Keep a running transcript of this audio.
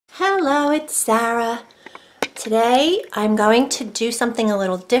Hello, it's Sarah. Today I'm going to do something a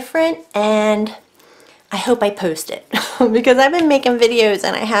little different and I hope I post it because I've been making videos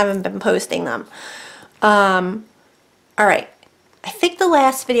and I haven't been posting them. Alright, I think the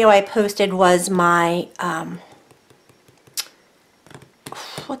last video I posted was my,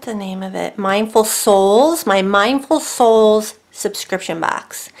 what's the name of it? Mindful Souls, my Mindful Souls subscription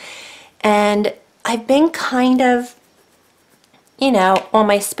box. And I've been kind of, you know, on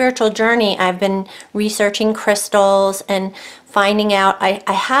my spiritual journey. I've been researching crystals and finding out. I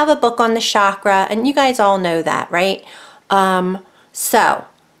have a book on the chakra, and you guys all know that, right? So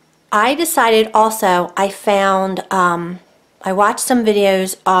I decided also, I found, I watched some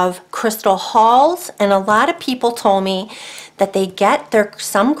videos of crystal hauls, and a lot of people told me that they get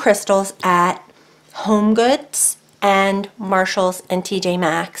some crystals at Home Goods and Marshalls and T.J.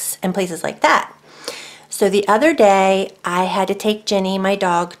 Maxx and places like that. So the other day, I had to take Ginny, my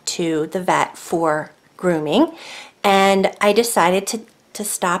dog, to the vet for grooming, and I decided to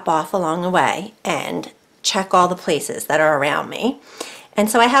stop off along the way and check all the places that are around me. And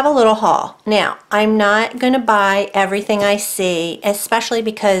so I have a little haul. Now, I'm not going to buy everything I see, especially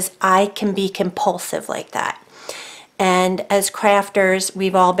because I can be compulsive like that. And as crafters,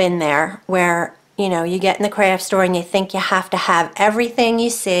 we've all been there where, you know, you get in the craft store and you think you have to have everything you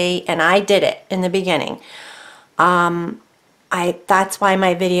see, and I did it in the beginning. That's why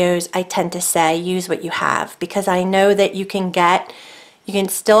my videos, I tend to say, use what you have, because I know that you can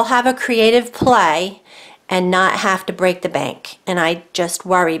still have a creative play and not have to break the bank. And I just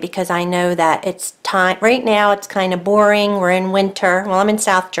worry because I know that it's time, right now it's kind of boring, we're in winter, well, I'm in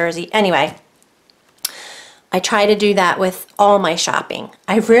South Jersey. Anyway, I try to do that with all my shopping.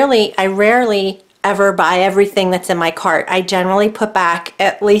 I rarely ever buy everything that's in my cart. I generally put back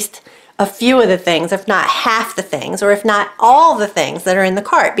at least a few of the things, if not half the things, or if not all the things that are in the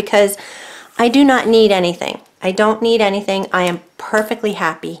cart, because I do not need anything. I don't need anything. I am perfectly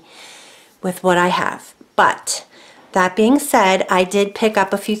happy with what I have. But that being said, I did pick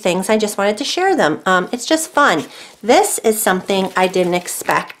up a few things. I just wanted to share them. It's just fun. This is something I didn't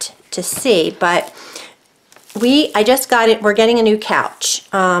expect to see, but I just got it. We're getting a new couch.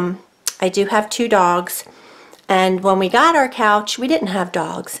 I do have 2 dogs, and when we got our couch, we didn't have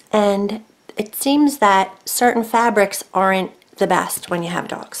dogs, and it seems that certain fabrics aren't the best when you have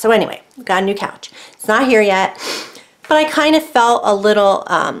dogs. So anyway, we got a new couch. It's not here yet, but I kind of felt a little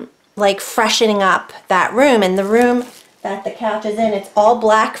like freshening up that room, and the room that the couch is in, it's all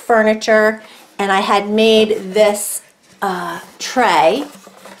black furniture, and I had made this tray,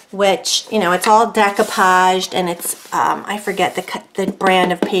 which, you know, it's all decoupaged, and it's, I forget the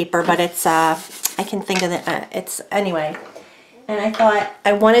brand of paper, but it's, I can think of it, it's, anyway. And I thought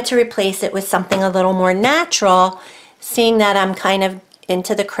I wanted to replace it with something a little more natural, seeing that I'm kind of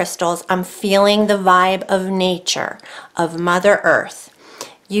into the crystals. I'm feeling the vibe of nature, of Mother Earth,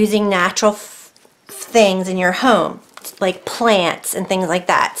 using natural things in your home, like plants and things like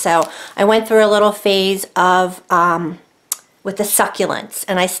that. So I went through a little phase of, with the succulents,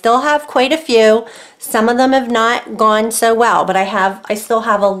 and I still have quite a few. Some of them have not gone so well, but I still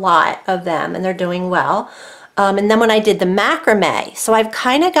have a lot of them, and they're doing well. And then when I did the macrame, so I've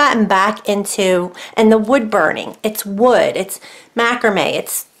kind of gotten back into, and the wood burning, it's wood, it's macrame,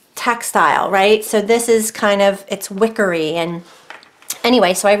 it's textile, right? So this is kind of, it's wickery, and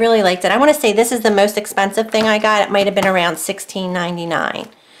anyway, so I really liked it. I want to say this is the most expensive thing I got. It might have been around $16.99.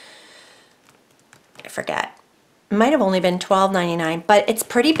 I forget. It might have only been $12.99, but it's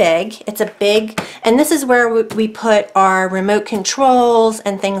pretty big. It's a big, and this is where we put our remote controls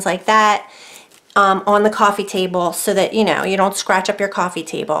and things like that on the coffee table, so that, you know, you don't scratch up your coffee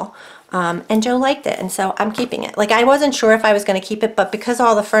table. And Joe liked it, and so I'm keeping it. Like, I wasn't sure if I was going to keep it, but because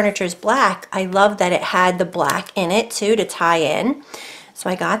all the furniture is black, I love that it had the black in it too to tie in. So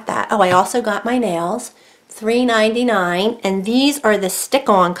I got that. Oh, I also got my nails. $3.99, and these are the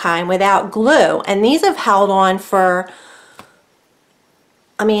stick-on kind without glue, and these have held on for,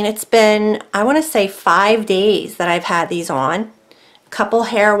 I mean, it's been, I want to say 5 days that I've had these on. A couple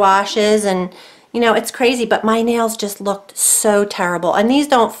hair washes, and you know, it's crazy, but my nails just looked so terrible, and these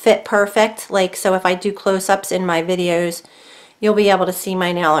don't fit perfect, like, so if I do close-ups in my videos, you'll be able to see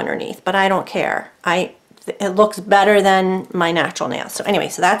my nail underneath, but I don't care. It looks better than my natural nails. So anyway,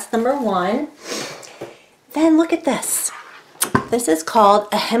 so that's number 1. Then look at this. This is called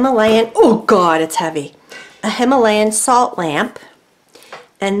a Himalayan, oh God, it's heavy. A Himalayan salt lamp.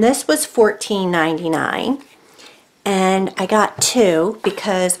 And this was $14.99. And I got 2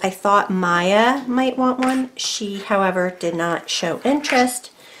 because I thought Maya might want one. She, however, did not show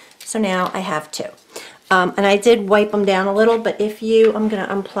interest. So now I have 2. And I did wipe them down a little, but if you, I'm going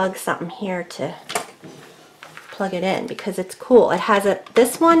to unplug something here to plug it in because it's cool. It has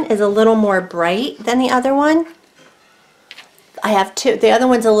this one is a little more bright than the other one. I have two. The other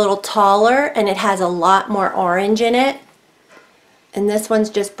one's a little taller and it has a lot more orange in it. And this one's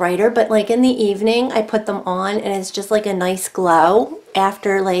just brighter, but like in the evening I put them on and it's just like a nice glow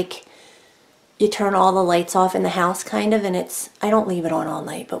after like you turn all the lights off in the house kind of, and I don't leave it on all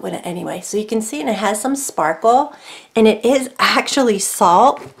night, but anyway, so you can see, and it has some sparkle, and it is actually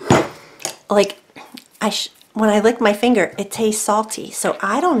salt. Like, when I lick my finger, it tastes salty, so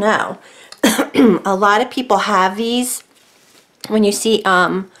I don't know. A lot of people have these when you see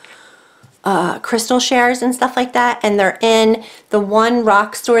crystal shares and stuff like that, and they're in the one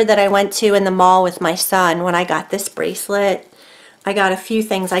rock store that I went to in the mall with my son when I got this bracelet. I got a few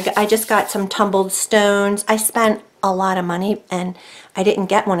things. I just got some tumbled stones. I spent a lot of money and I didn't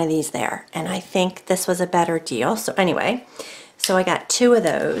get one of these there, and I think this was a better deal. So anyway, so I got two of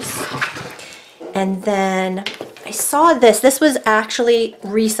those. And then I saw this. This was actually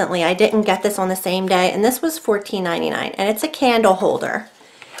recently. I didn't get this on the same day, and this was $14.99, and it's a candle holder.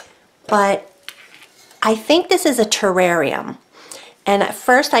 But I think this is a terrarium. And at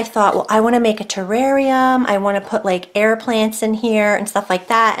first I thought, well, I want to make a terrarium. I want to put like air plants in here and stuff like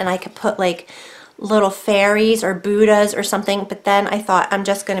that. And I could put like little fairies or Buddhas or something. But then I thought, I'm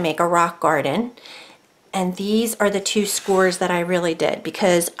just going to make a rock garden. And these are the two scores that I really did,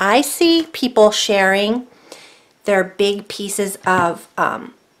 because I see people sharing their big pieces of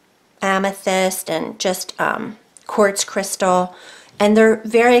amethyst and just quartz crystal. And they're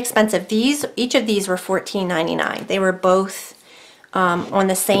very expensive. Each of these were $14.99. They were both on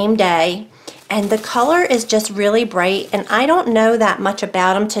the same day, and the color is just really bright, and I don't know that much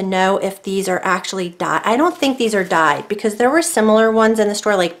about them to know if these are actually dyed. I don't think these are dyed, because there were similar ones in the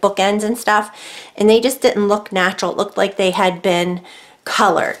store, like bookends and stuff, and they just didn't look natural. It looked like they had been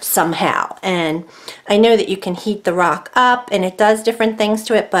colored somehow. And I know that you can heat the rock up and it does different things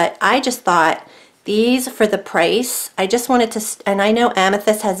to it, but I just thought these, for the price, I just wanted to, and I know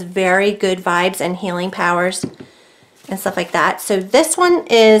amethyst has very good vibes and healing powers and stuff like that. So this one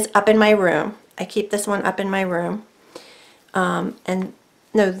is up in my room. I keep this one up in my room. And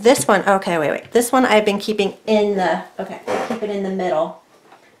no, this one, okay, wait. This one I've been keeping in the, okay, keep it in the middle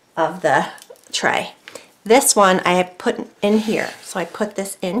of the tray. This one I have put in here. So I put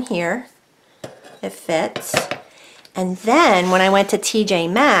this in here. It fits. And then when I went to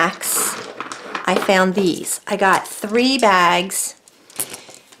TJ Maxx, I found these. I got 3 bags.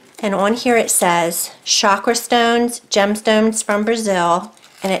 And on here it says chakra stones, gemstones from Brazil,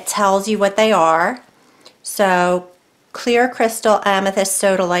 and it tells you what they are. So clear crystal, amethyst,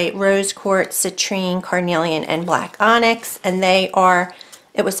 sodalite, rose quartz, citrine, carnelian, and black onyx. And they are,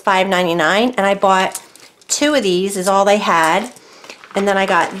 it was $5.99, and I bought 2 of these is all they had. And then I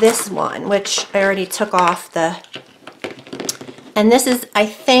got this one, which I already took off the, and this is, I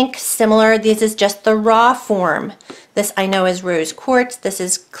think, similar. This is just the raw form. This I know is rose quartz. This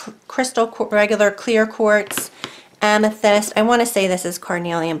is crystal, regular clear quartz, amethyst. I want to say this is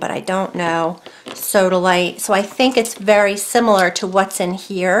carnelian, but I don't know. Sodalite. So I think it's very similar to what's in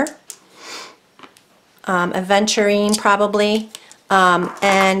here. Aventurine probably.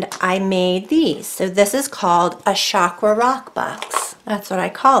 And I made these. So this is called a chakra rock box. That's what I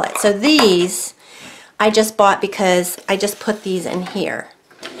call it. So these I just bought because I just put these in here.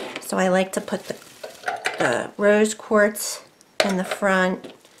 So I like to put the rose quartz in the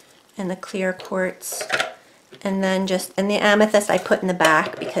front and the clear quartz, and then and the amethyst I put in the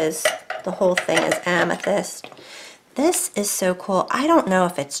back because the whole thing is amethyst. This is so cool. I don't know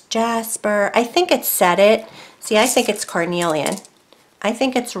if it's jasper. I think it said it. See, I think it's carnelian. I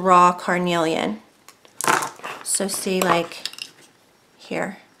think it's raw carnelian. So see, like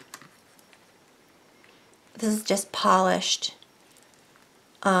here. This is just polished.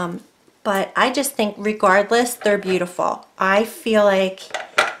 But I just think regardless, they're beautiful. I feel like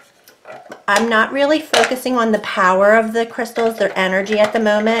I'm not really focusing on the power of the crystals, their energy at the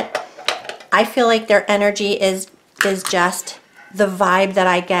moment. I feel like their energy is just the vibe that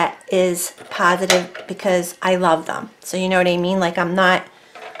I get is positive because I love them. So you know what I mean? Like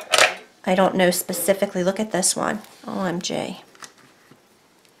I don't know specifically. Look at this one. OMG.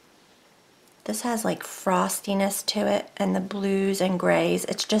 This has like frostiness to it and the blues and grays.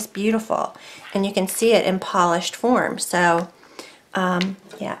 It's just beautiful. And you can see it in polished form. So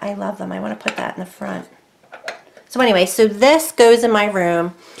yeah, I love them. I want to put that in the front. So anyway, so this goes in my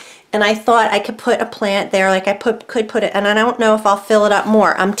room. And I thought I could put a plant there, like I could put it, and I don't know if I'll fill it up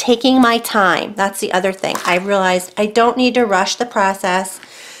more. I'm taking my time. That's the other thing. I realized I don't need to rush the process.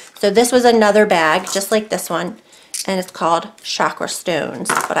 So this was another bag, just like this one, and it's called Chakra Stones,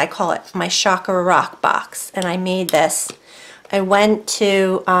 but I call it my Chakra Rock box, and I made this. I went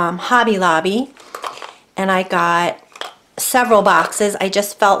to Hobby Lobby, and I got several boxes. I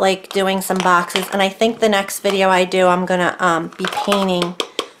just felt like doing some boxes, and I think the next video I do, I'm gonna be painting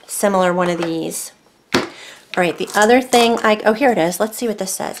similar one of these. All right, the other thing, oh, here it is. Let's see what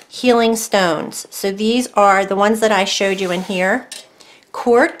this says. Healing stones. So these are the ones that I showed you in here.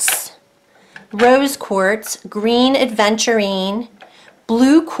 Quartz, rose quartz, green aventurine,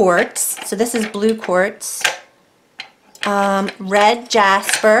 blue quartz. So this is blue quartz. Red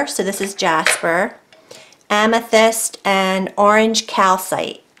jasper. So this is jasper. Amethyst and orange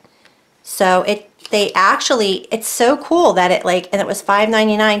calcite. So it's so cool that it and it was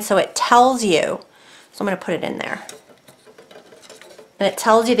 $5.99, so it tells you. So I'm going to put it in there. And it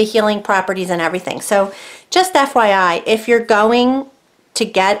tells you the healing properties and everything. So just FYI, if you're going to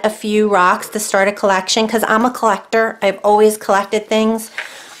get a few rocks to start a collection, because I'm a collector, I've always collected things,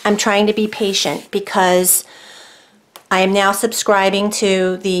 I'm trying to be patient because I am now subscribing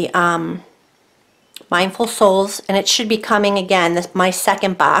to the Mindful Souls, and it should be coming again, my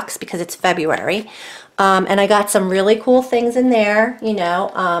second box, because it's February. And I got some really cool things in there, you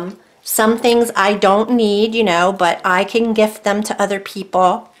know. Some things I don't need, you know, but I can gift them to other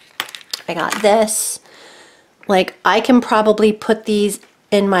people. I got this. Like, I can probably put these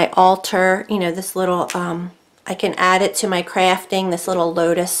in my altar, you know, this little, I can add it to my crafting, this little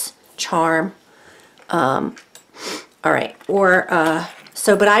lotus charm. All right, or,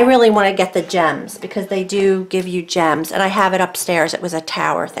 but I really want to get the gems because they do give you gems, and I have it upstairs. It was a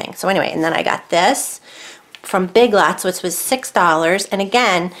tower thing. So anyway, and then I got this from Big Lots, which was $6, and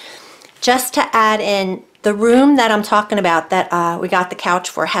again, just to add in, the room that I'm talking about that we got the couch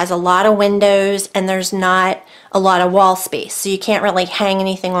for has a lot of windows, and there's not a lot of wall space, so you can't really hang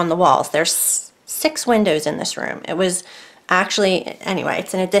anything on the walls. There's 6 windows in this room. It was actually, anyway,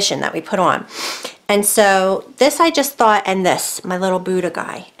 it's an addition that we put on. And so this I just thought, and this, my little Buddha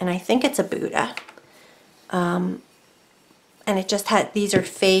guy, and I think it's a Buddha. And it just had, these are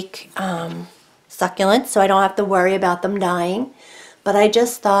fake succulents, so I don't have to worry about them dying. But I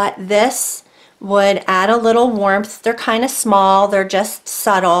just thought this would add a little warmth. They're kind of small, they're just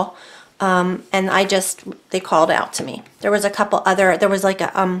subtle, and they called out to me. There was a couple other, there was like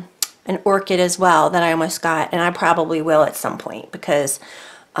an orchid as well that I almost got, and I probably will at some point because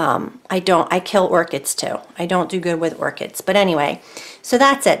I kill orchids too. I don't do good with orchids. But anyway, so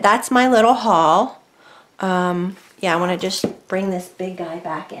that's it. That's my little haul. Yeah, I want to just bring this big guy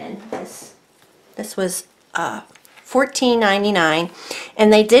back in. This was $14.99,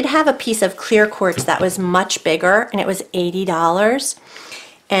 and they did have a piece of clear quartz that was much bigger, and it was $80,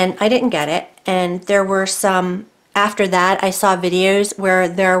 and I didn't get it. And there were some, after that I saw videos where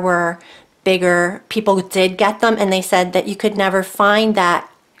there were bigger, people did get them, and they said that you could never find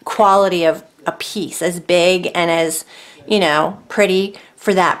that quality of a piece as big and as, you know, pretty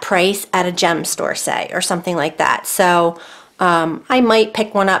for that price at a gem store, say, or something like that. So I might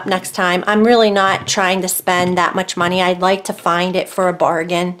pick one up next time. I'm really not trying to spend that much money. I'd like to find it for a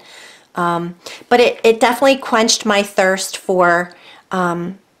bargain. But it definitely quenched my thirst for,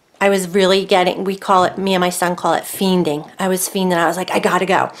 I was really getting, we call it, me and my son call it fiending. I was fiending. I was like, I gotta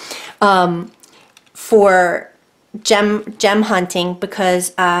go for gem hunting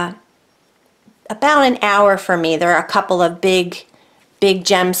because about an hour from me, there are a couple of big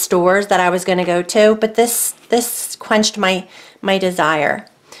gem stores that I was going to go to, but this quenched my desire.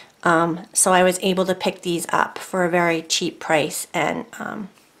 So I was able to pick these up for a very cheap price, and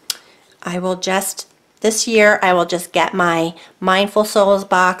I will just, this year, I will just get my Mindful Souls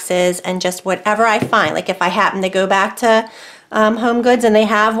boxes and just whatever I find. Like if I happen to go back to Home Goods and they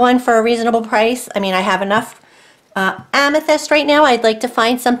have one for a reasonable price, I mean, I have enough amethyst right now. I'd like to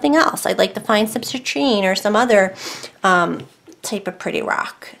find something else. I'd like to find some citrine or some other type of pretty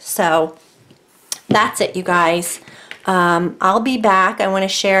rock. So that's it, you guys. I'll be back. I want to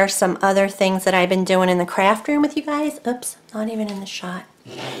share some other things that I've been doing in the craft room with you guys. Oops, not even in the shot.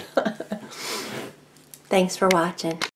 Thanks for watching.